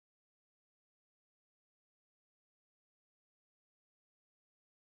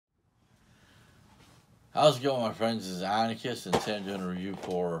How's it going, my friends? This is Ionacus, and today I'm doing a review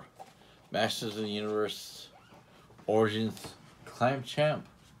for Masters of the Universe Origins Clam Champ.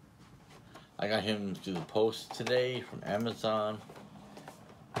 I got him through the post today from Amazon,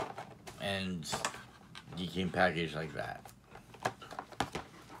 and he came packaged like that.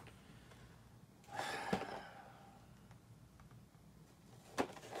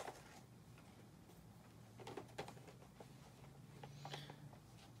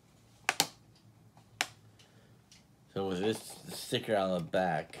 So with this sticker on the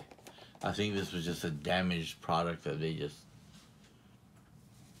back, I think this was just a damaged product that they just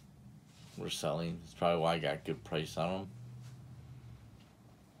were selling. It's probably why I got a good price on them.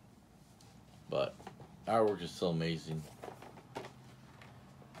 But artwork is still amazing.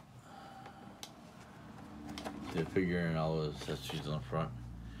 The figure and all the accessories on the front.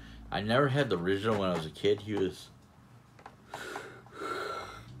 I never had the original when I was a kid. He was,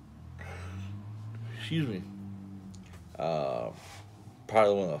 excuse me,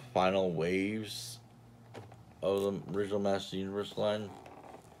 probably one of the final waves of the original Masters of the Universe line.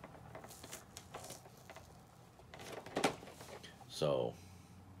 So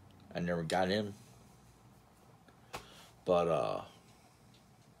I never got him, but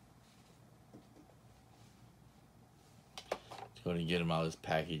going to get him out of this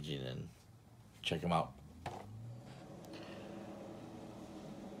packaging and check him out.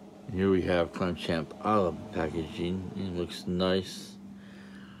 Here we have Clam Champ out of the packaging. It looks nice.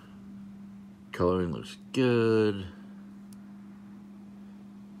 Coloring looks good.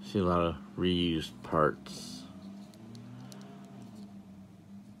 See a lot of reused parts.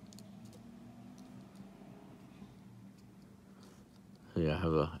 Yeah,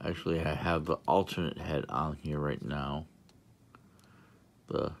 I have the alternate head on here right now.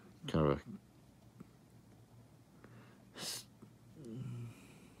 The kind of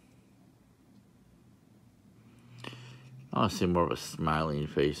I want to see more of a smiling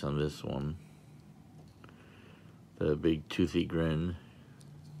face on this one. The big toothy grin.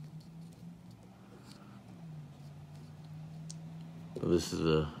 This is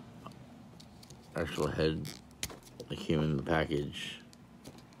the actual head that came in the package.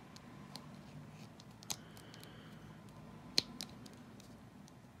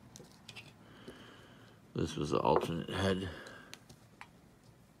 This was the alternate head.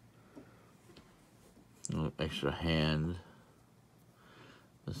 Extra hand.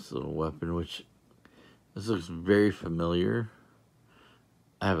 This little weapon, which this looks very familiar.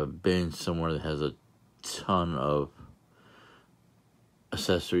 I have a bin somewhere that has a ton of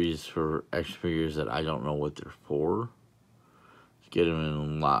accessories for action figures that I don't know what they're for. Get them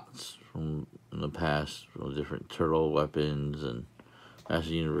in lots from in the past, from different turtle weapons and Masters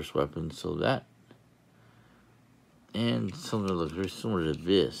of the Universe weapons. So that, and something that looks very similar to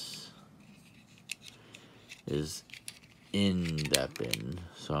this, is in that bin.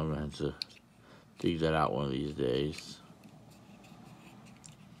 So I'm gonna have to dig that out one of these days.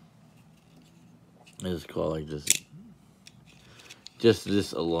 It's called like this. Just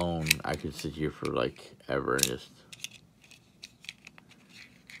this alone, I could sit here for like ever and just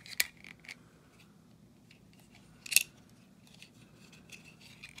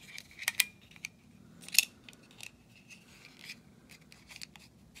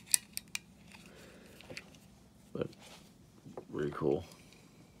but really cool.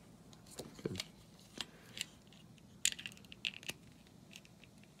 Good.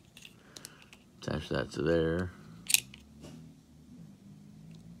 Attach that to there.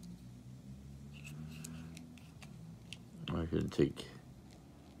 I could take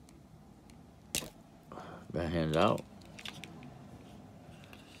that hand out.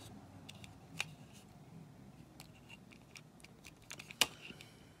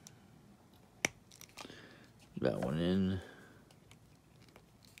 That one in.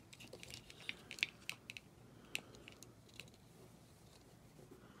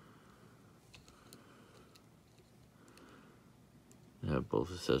 Have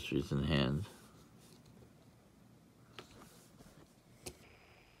both accessories in hand.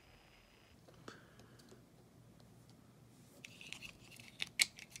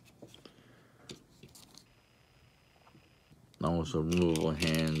 Almost removable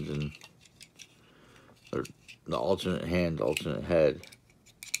hands and or the alternate hand, alternate head.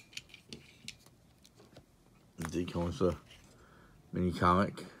 It comes with a mini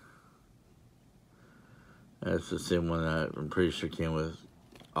comic. That's the same one that I'm pretty sure came with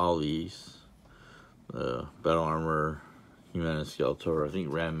all these. The Battle Armor, Ionacus, Skeletor, I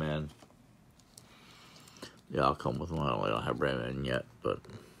think Ram Man. Yeah, I'll come with one. I don't have Ram Man yet, but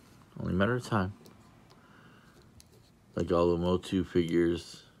only a matter of time. Like all the motu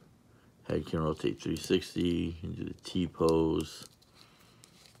figures Head can rotate 360. You can do the T pose.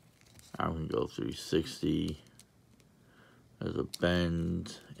 Arm can go 360. There's a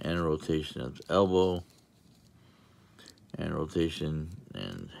bend and a rotation at the elbow. And rotation,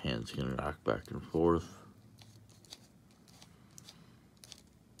 and hands can rock back and forth.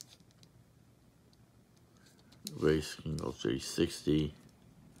 Waist can go 360.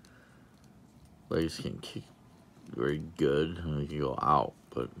 Legs can kick very good, and they can go out,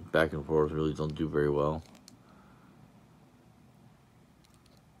 but back and forth really don't do very well.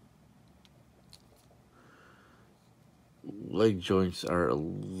 Leg joints are a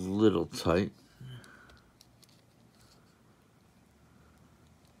little tight.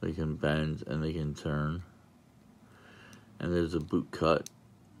 They can bend and they can turn. And there's a boot cut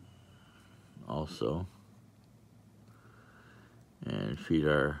also. And feet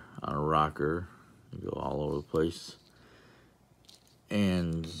are on a rocker. They go all over the place.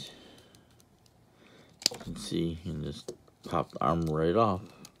 And you can see, you can just pop the arm right off.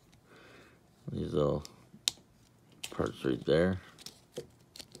 These little parts right there.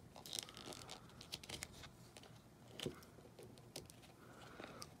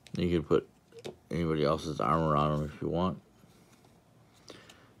 You can put anybody else's arm around them if you want.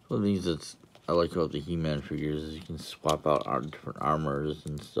 One of the things that's I like about the He-Man figures is you can swap out our different armors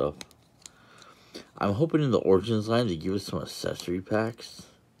and stuff. I'm hoping in the Origins line to give us some accessory packs.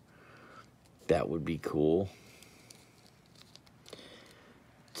 That would be cool.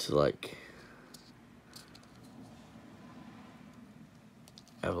 To like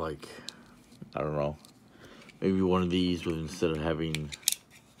have like, I don't know, maybe one of these with, instead of having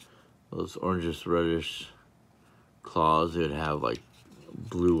those orangish reddish claws, it would have like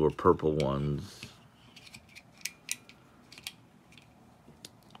blue or purple ones,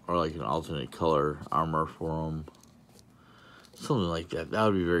 or like an alternate color armor for them, something like that. That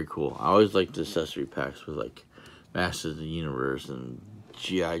would be very cool. I always like the accessory packs with like Masters of the Universe and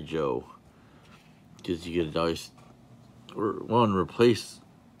G.I. Joe, because you could always, one, replace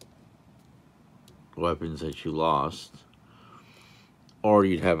weapons that you lost, or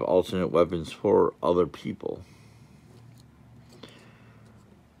you'd have alternate weapons for other people,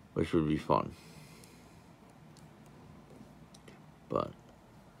 which would be fun. But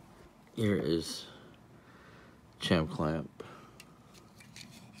here is Champ Clamp,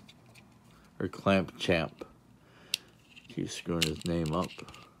 or Clamp Champ. Keep screwing his name up.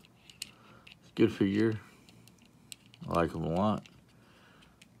 It's a good figure. I like him a lot.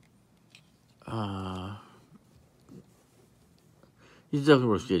 He's definitely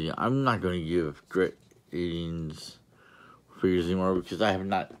worth getting. I'm not going to give great ratings figures anymore because I have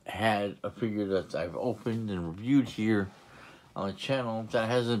not had a figure that I've opened and reviewed here on the channel that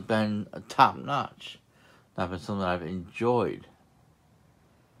hasn't been a top notch. Not been something I've enjoyed.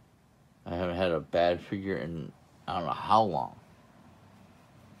 I haven't had a bad figure in I don't know how long.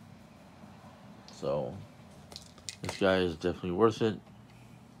 So this guy is definitely worth it.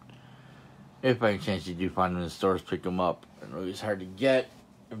 If by any chance you do find them in the stores, pick them up. I know it's hard to get,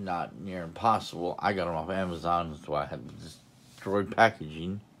 if not near impossible. I got them off Amazon, that's why I had the destroyed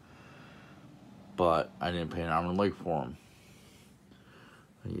packaging. But I didn't pay an arm and leg for him.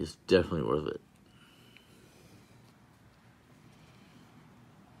 He's definitely worth it.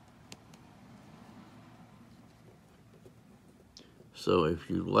 So if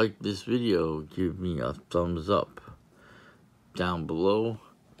you like this video, give me a thumbs up down below.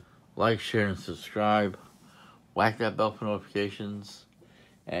 Like, share, and subscribe. Whack that bell for notifications.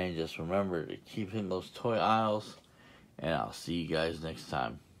 And just remember to keep hitting those toy aisles. And I'll see you guys next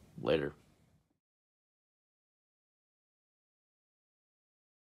time. Later.